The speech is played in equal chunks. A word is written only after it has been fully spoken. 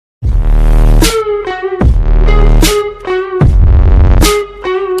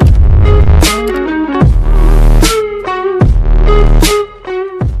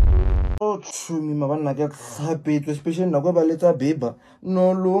happy especially na kwa baletsa beba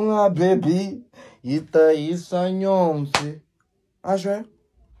no lunga baby ita isanyomse asha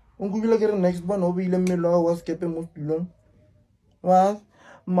ungubila ke next one o bile mmelo wa skepe mo tulong wa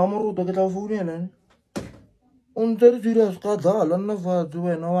mamoruto ke tla founela unter serious Kadlala na vatsi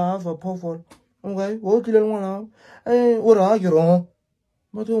wena wa hafa phofolo okay wo tlile ngwana o ra ke ro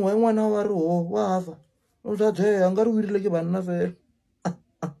motho wa ngwana wa re ho wa hafa o sa the anga re wirile ke banna fela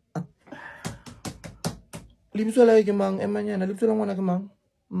libitso la ke mang emanyana libitso la ngwana ke mang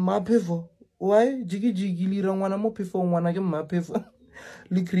Maphefo why jigi jigi lira ngwana mo phefo ngwana ke Maphefo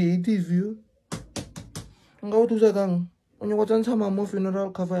le creative yo nga o thusa kang o nyoko tsantsha mo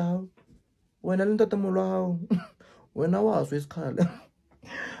funeral cover ya wena le ntatemolo hao wena wa swe isikhala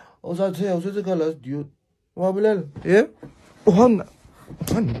o sa the o setse ka last dude wa bolela ohana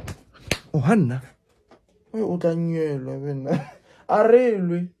o tla nyelwa wena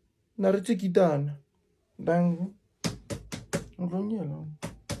arelwe na re tsikitana dangu o tla nyelwa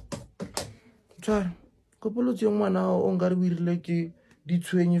tsara kopolotsi ngwana o nga re wirile ke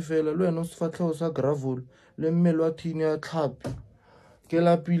ditshwenye fela le wena o se fatlhego sa gravel le mmelo wa thini ya tlhapi ke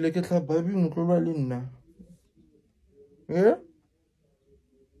lapile ke tlhapa bi ntlolwa le nna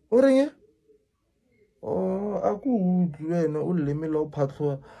o reng a ku utlwe wena o lemela o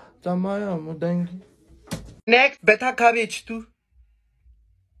phatlhoa tsamaya mo dangi next better cabbage tu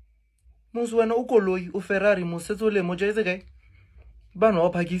musi wena o koloi o Ferrari mo setse o le mo jaitse kae bana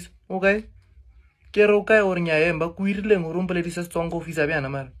wa phakisa o kae ke re o kae o re nyaeng ba kuirileng gore o mpoledisa setswang ka ofisa bjana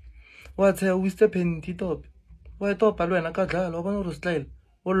mara wa tsaya o iste phenti tope wa topa le wena Kadlala wa bona gore style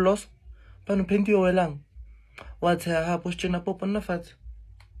o loss bano phenti o welang wa tsaya ha post na popo nna fatshe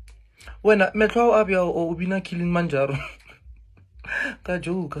wena metlho a bya o bina killing manjaro ka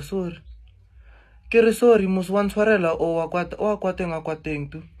joka sorry ke re sorry musi wa ntshwarela o wa kwateng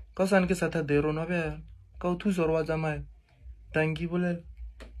tu ka sana ke Saturday rona bya ka o thusa re wa tsamaya tangi bolela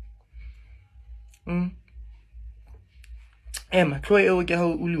Emma tloy eo ke ha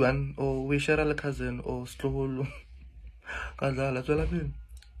o le one o we share le cousin o stloholo Kadlala tswela pele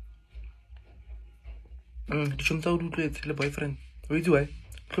ditšhomo tsa o di utlwetse le boyfriend o itse why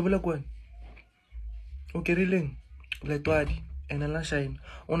tlhobola kwane o kerileng letwadi ene la shine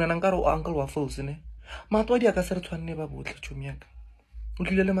o nana nkare o uncle wa false ne matwadi a ka se re tshwanne ba botle tšhomi yaka o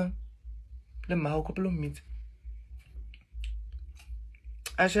tlile le mang le mma o kopelo mmitse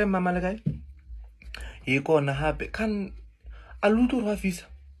a she mama le kae e kona hape kan a luto ra fisa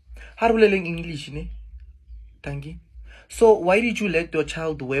ha re boleleng English ne tangi so why did you let your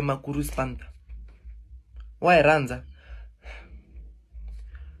child wear makuru's panta why ranza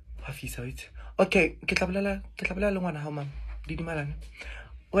afisa wait okay ke tla bolela le ngwana ha mama di malana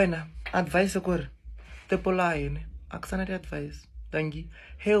wena advice ko re tepola ene aksana di advice tangi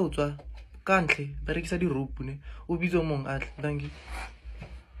he o tswa kantle ba rekisa di rope ne o bitso mong atle tangi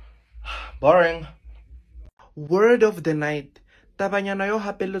boring word of the night tabanyana yo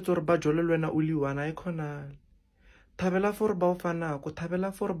hapeletso re ba jole lwena o le wana e khona thabela for ba o fana ko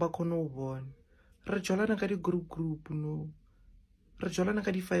thabela for ba khona o bona re jolana ka di group no re jolana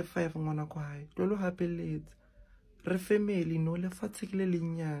ka di 5 ngwana kwa hae lo hapeletsa re family no le fatsekile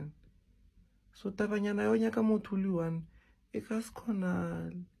lenyana so tabanyana yo nya ka motho le one e ka se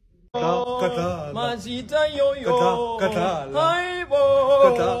khona Mazita yo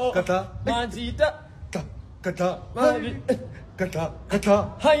haibo mazita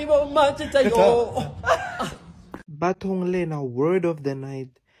haibo mazita yo bathong lena word of the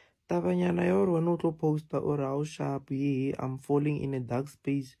night tabanyana yo re wena o tlo posta o ra o sharp ye I'm falling in a dark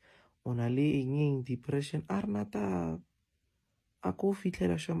space ona le eng depression arnata a ko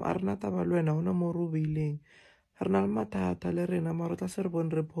fitlela sham arnata ba lwena ona mo robileng re na le mathata le rena mara tla se re bon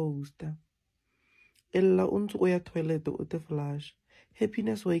re posta ella o ntse o ya toilet o te flash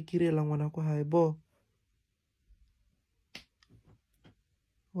happiness wa ikirela ngwana kwa hae bo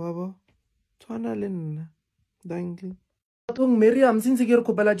wabo tshwana le nna dangi bathong Miriam since ke re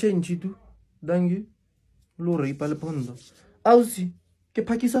kopela change tu dangi lo re ipa le pondo ausi ke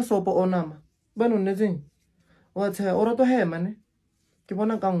phakisa sopo onama bano nnetseng wa tsaya o rato hema ne ke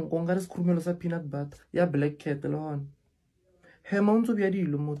bona ka nko nga re sekhurumelo sa peanut butter ya black cat le hona hema ntso bya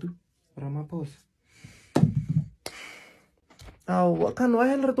dilo motu Ramaphosa wa wa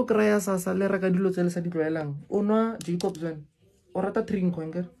hela to kraya sasa le reka dilo tse le sa di tloelang o nwa Jacobs one o rata drink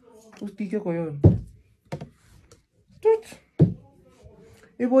ngere o stike ko yona tut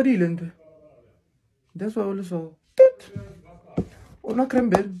e bodile nto that's why all so tut o nwa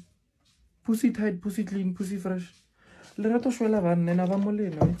cranberry pussy tight pussy clean pussy fresh le rato shwela banne na ba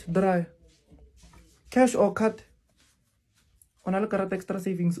molena it's dry cash or cut ona le karata extra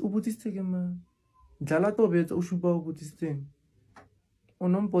savings o butsitse ke ma Jala to betsa o shupa o botsitseng. O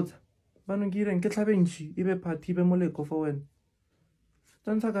nompotsa. Ba no ke reng ke tlhabentši e be party be moleko for wena.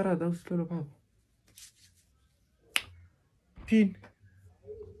 Tsantsha karata o setlelo papa. Pin.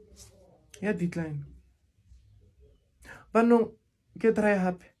 Ya decline. Ba no ke try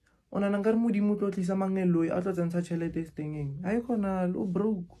hape. Ona nangare modimo tlo tlisa mangeloi a tlo tsentsha tšhelete stengeng. A e khona o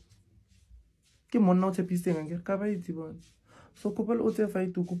broke. Ke monna o tshepiseng akere ka ba itse bona. So kopela o tse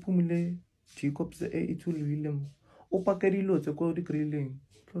fight o kuphumile Jacobs e itholile mo. O paka dilo tse ko di grilleng.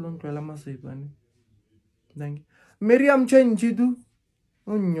 Tlolo ntwela masebane. Danke. Miriam change du.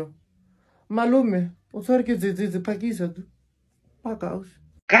 Onyo. Malume, o tshware ke tsetse pakisa du. Paka aus.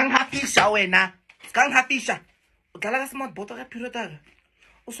 Kang hafisha wena. Kang hafisha. O dlala ka smart bottle ka pirotaka.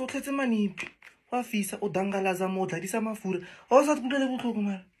 O so tletse manipi. Wa fisa o dangalaza mo tladisa mafura. O sa tkutlele botlhoko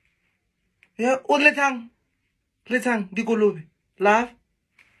mara. Ya o lethang dikolobe. Love.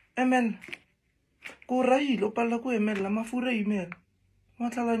 Amen. Ko rahile o palla ko emela mafura imela. Wa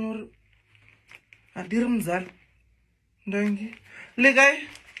tlalanya hore a dire mzala. Ndangi. Le kae?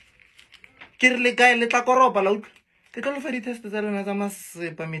 Ke re le kae le tla koropa la utlwa. Ke tlo fa di test tsa lena tsa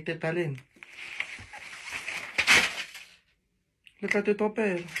masepa metetaleng. Le tla te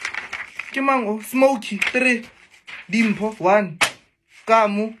topela. Ke mango Smokey 3. Dimpho 1.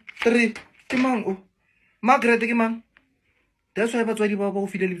 Kamu 3. Ke mango. Margaret ke mang? That's why batswadi ba go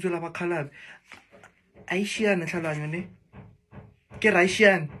file lebitso la ba Khalabe. Aishiana tlhalanyo ne. Ke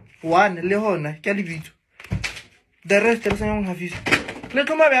Raishian 1 le hona ke lebitso. The rest re senya go hafisa. Le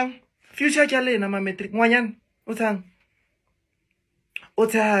tloma bjang? Future ke lena ma matric ngwanyana. O tshang. O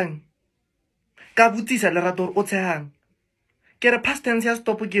tshang. Ka butsisa le rato o tshang. Ke re past tense ya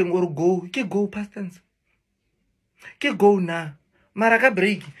stop ke eng or go. Ke go past tense. Ke go na. Mara ka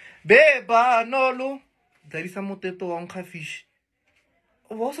break. Beba nolo. Dalisa moteto wa nkhafish.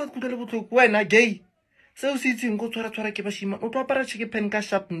 O ba o sa tkutele botlhoko wena gay. Se o se itseng go tshwara ke bashima. O tlo apara chicken pen ka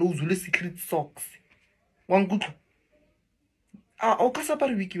sharp nose le secret socks. Wa nkutlo. O ka sa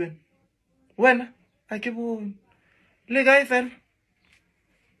apara wiki wena. Wena a ke bone. Le gae fela.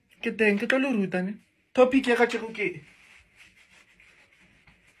 Ke teng ke tlo le ruta ne. Topic ya ka tshego ke.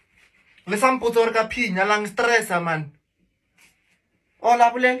 Le sampotse gore ka phinya lang stressa man. O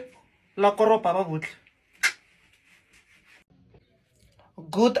la bolela la koropa ba botle.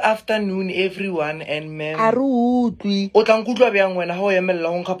 Good afternoon everyone and ma'am. A re utlwi. O tla nkutlwa bjang wena ha o emella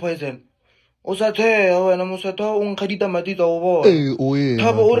go nkga poison. O sa tsheya wena mosatho o nkga ditamati tsa o bona. O ye.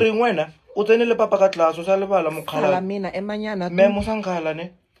 Thabo o reng wena? O tsene le papa ka tlase o sa lebala mokgala. Khala mina emanyana tu. Me mo sankhala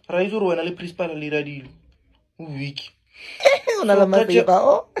ne. Ra itse gore wena le principal le radile. O wiki. Ona la maseba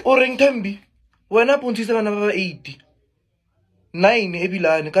o. O reng Thembi? Wena pontshitse bana ba 80. 9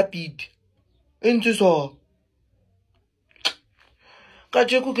 ebilane ka piti. Entse so. Ka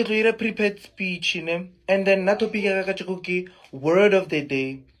tsheko ke tlo ira prepared speech ne. And then na topic ya ka tsheko ke word of the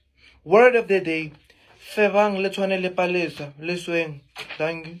day. Word of the day. Febang le tshwane le palesa le sweng.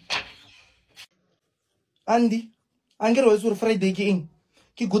 Thank you. Andy, angere wa tsore Friday ke eng?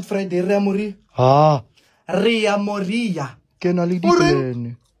 Ke Good Friday re a moria. Ha. Re a moria. Ke na le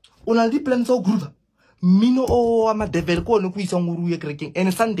di-plan. O na le di-plan tsa o groova. Mino o wa madevele ko ne go isang o ruye kerekeng.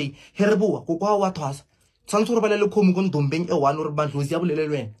 And Sunday he re boa go kwa wa thwasa. Tshwanetse gore ba le khomo go ndombeng e one gore ba dlozi ya bolele le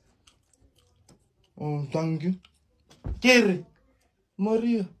wena. Oh, thank you. Kere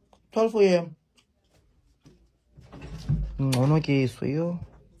moria 12 am. Ngono ke swe yo.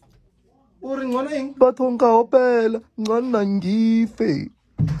 O re ngwana eng? Batho nka opela ngwana ngife.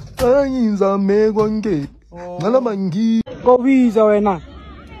 Ayinza mekwa nge. Ngala mangi. Go visa wena.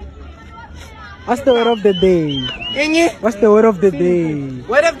 What's the word of the day? Enye? What's the word of the day?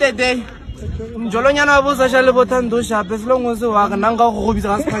 Word of the day. Mjolonyana wa bo social le bothando shape selongo se wa ka nanga go go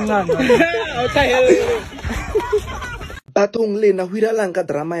bitsa ga sekhanyana. Bathong lena ho iralang ka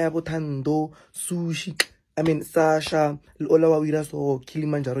drama ya bothando sushi. I mean Sasha le ola wa ira so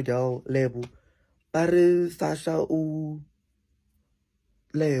Kilimanjaro jao lebo. Bare Sasha o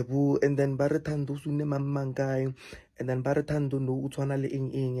lebo and then bare thando sune mamang kae and then bare thando no o tshwana le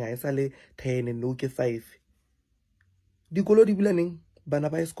eng ya isa le 10 no ke 5. Dikolo di bulaneng bana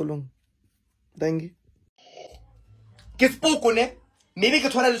ba sekolong. Thank you. Ke spoko ne. Maybe ke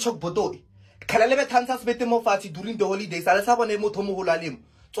tshwana le chok botoi. Khala le be thansa sebete mo fatshe during the holidays. Ale sa bone motho mo hola lemo.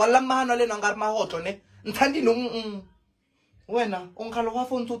 Tswalla mahano le nangare mahotlo ne. Nthandi no wena o nkgalo wa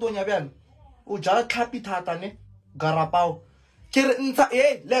fontso tonya bjana. O ja tlhapi thata ne. Garapao. Ke re ntsha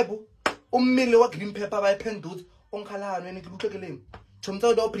lebo. O mmele wa green pepper ba iphendutse. O nkgala hano ne ke lutle ke lemo.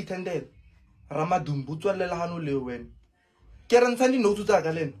 Tshomtsa do pretendela. Ramadumbu tswallela hano le wena. Ke re ntsha di notes tsa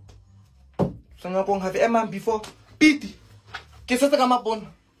ka lena. Sanga kong have before piti ke setse ka mapona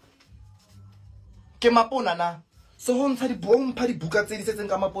ke mapona na so ho ntsha dibompha dibuka tse di setseng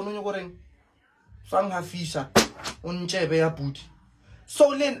ka mapono nyo goreng swang ha fisha o ntshebe ya budi so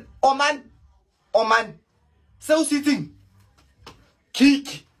len oman se o sitting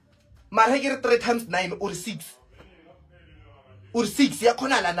kick mara ke re 3 times 9 or 6 ya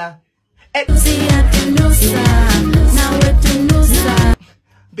khonala na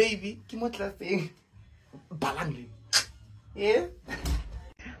baby ke mo tlaseng balang le yeah.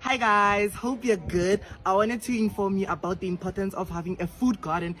 Hi guys, hope you're good. I wanted to inform you about the importance of having a food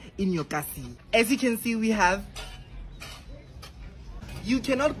garden in your kasi. As you can see, you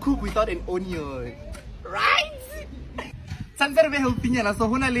cannot cook without an onion, right?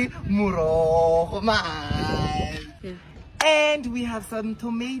 And we have some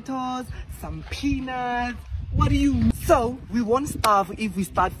tomatoes, some peanuts. So we won't starve if we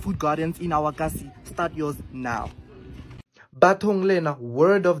start food gardens in our kasi. Start yours now. Bathong lena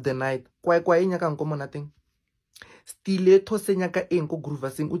word of the night kwa enya ka nko monating stiletho senya ka eng ko groove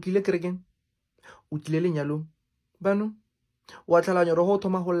seng o tlile kerekeng o tlile lenyalong bano wa tlhalanya re go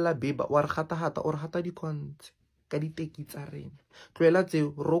thoma go lla beba wa re gata o re gata dikontse ka diteki tsa rena tloela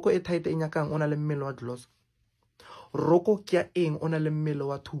tseo roko e tight enya kang ona le mmele wa gloss roko ke ya eng ona le mmele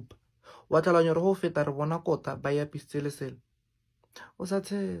wa thupa wa tlhalanya re go feta re bona kota ba ya pistele sele o sa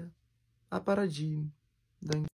tshe apara jean.